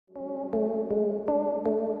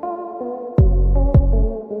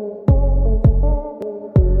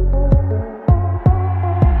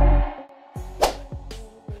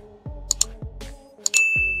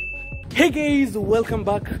Guys, welcome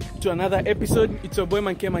back to another episode. It's your boy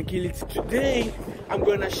Mankili. Today I'm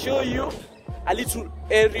gonna show you a little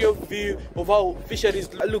aerial view of how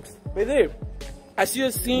fisheries looks. By the way, as you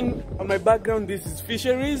have seen on my background, this is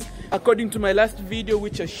fisheries. According to my last video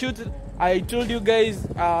which I shot, I told you guys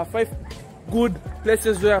 5 good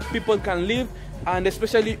places where people can live, and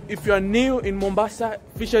especially if you are new in Mombasa,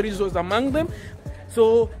 fisheries was among them.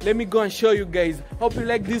 So let me go and show you guys. Hope you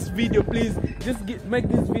like this video. Please just make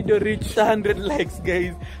this video reach 100 likes,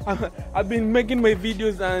 guys. I've been making my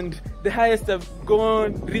videos and the highest I've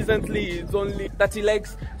gone recently is only 30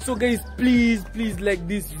 likes. So guys, please like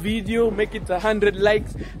this video, make it 100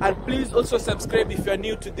 likes, and please also subscribe if you are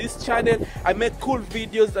new to this channel. I make cool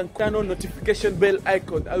videos and turn on notification bell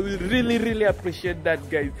icon. I will really appreciate that,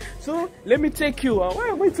 guys. So let me take you.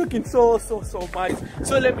 Why am I talking so much?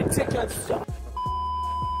 So let me take you on.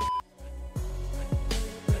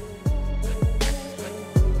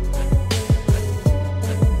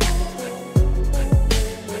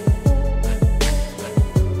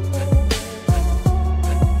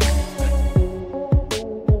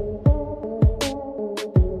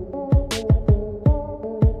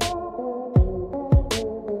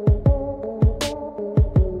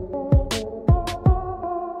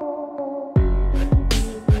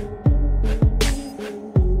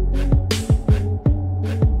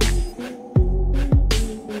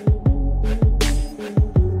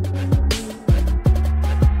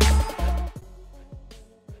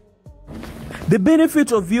 The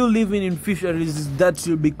benefit of you living in fisheries is that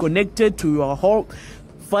you'll be connected to your home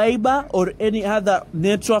fiber or any other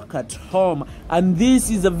network at home, and this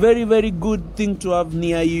is a very good thing to have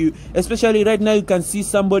near you. Especially right now, you can see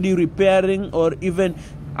somebody repairing, or even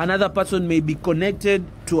another person may be connected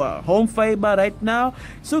to a home fiber right now.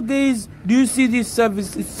 So guys, do you see this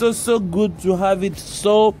service? It's so good to have it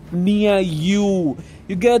so near you.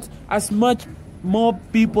 You get as much. More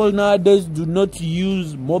people nowadays do not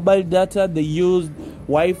use mobile data, they use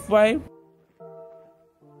Wi-Fi.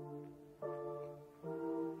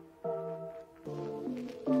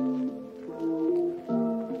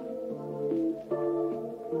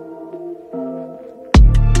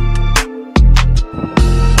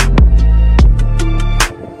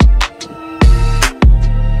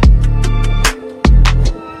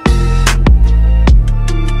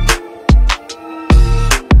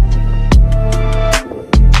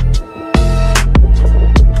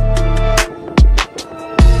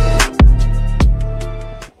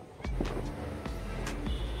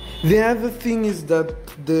 The other thing is that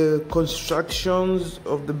the constructions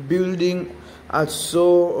of the building are so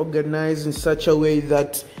organized in such a way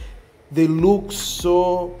that they look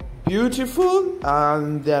so beautiful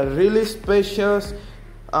and they are really spacious,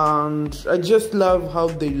 and I just love how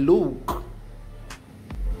they look.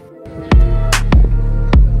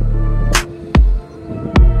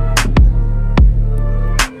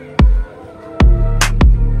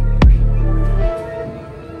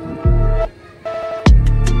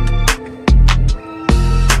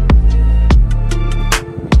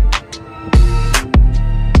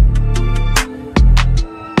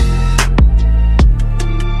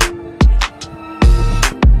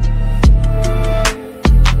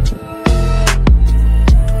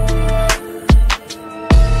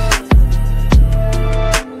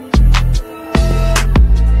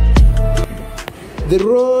 The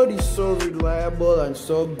road is so reliable and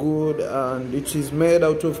so good, and it is made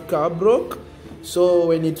out of carbrock. So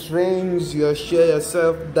when it rains, you assure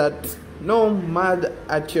yourself that no mud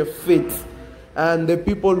at your feet. And the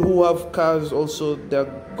people who have cars also, they're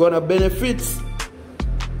gonna benefit.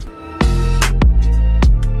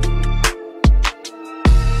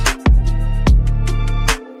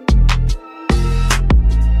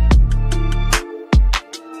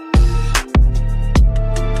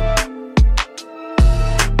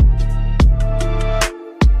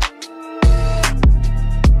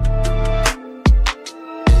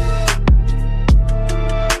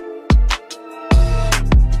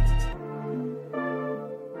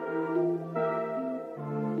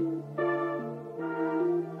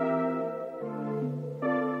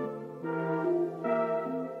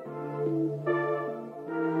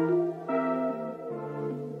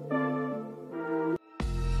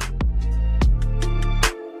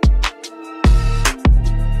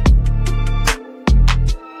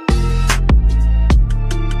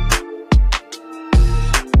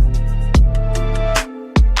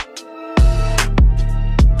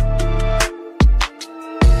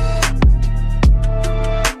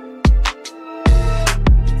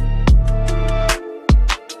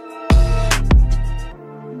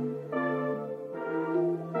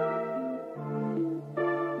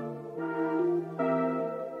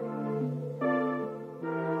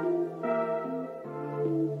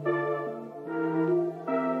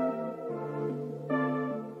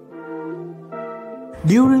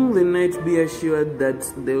 During the night, be assured that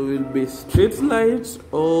there will be street lights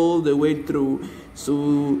all the way through,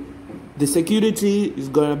 so the security is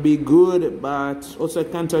gonna be good, but also I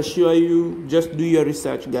can't assure you. Just do your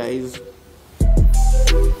research, guys.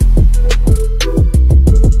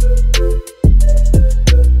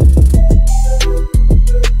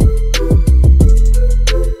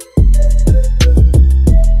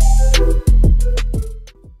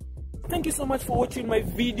 Thank you so much for watching my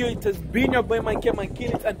video. It has been your boy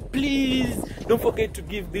Mankill, and please don't forget to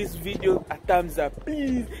give this video a thumbs up.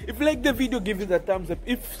 Please, if you like the video, give it a thumbs up.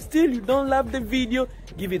 If still you don't love the video,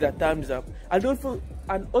 give it a thumbs up. And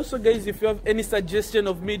also guys, if you have any suggestion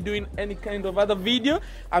of me doing any kind of other video,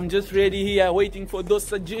 I'm just ready here waiting for those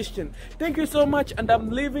suggestions. Thank you so much, and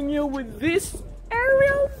I'm leaving you with this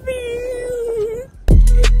aerial view.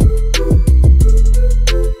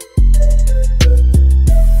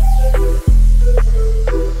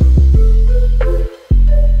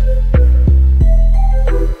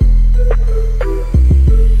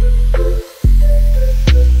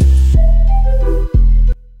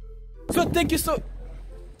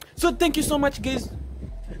 Thank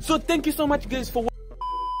you so much guys for watching.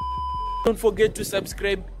 Don't forget to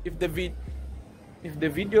subscribe if the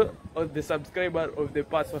video or the subscriber of the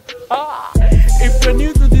person. If you're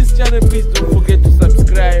new to this channel, please don't forget to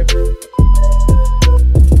subscribe.